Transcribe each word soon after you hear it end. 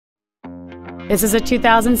This is a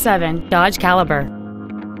 2007 Dodge Caliber.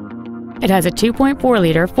 It has a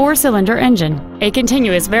 2.4-liter four-cylinder engine, a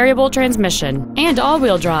continuous variable transmission, and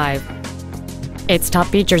all-wheel drive. Its top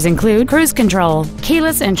features include cruise control,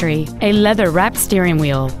 keyless entry, a leather-wrapped steering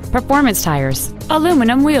wheel, performance tires,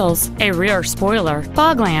 aluminum wheels, a rear spoiler,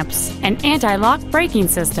 fog lamps, an anti-lock braking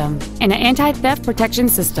system, and an anti-theft protection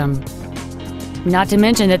system. Not to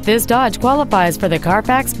mention that this Dodge qualifies for the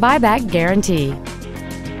Carfax buyback guarantee.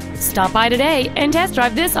 Stop by today and test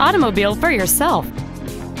drive this automobile for yourself.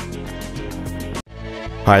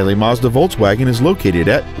 Hiley Mazda Volkswagen is located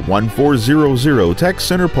at 1400 Tech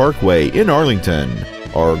Center Parkway in Arlington.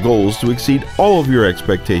 Our goal is to exceed all of your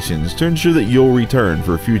expectations to ensure that you'll return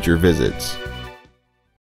for future visits.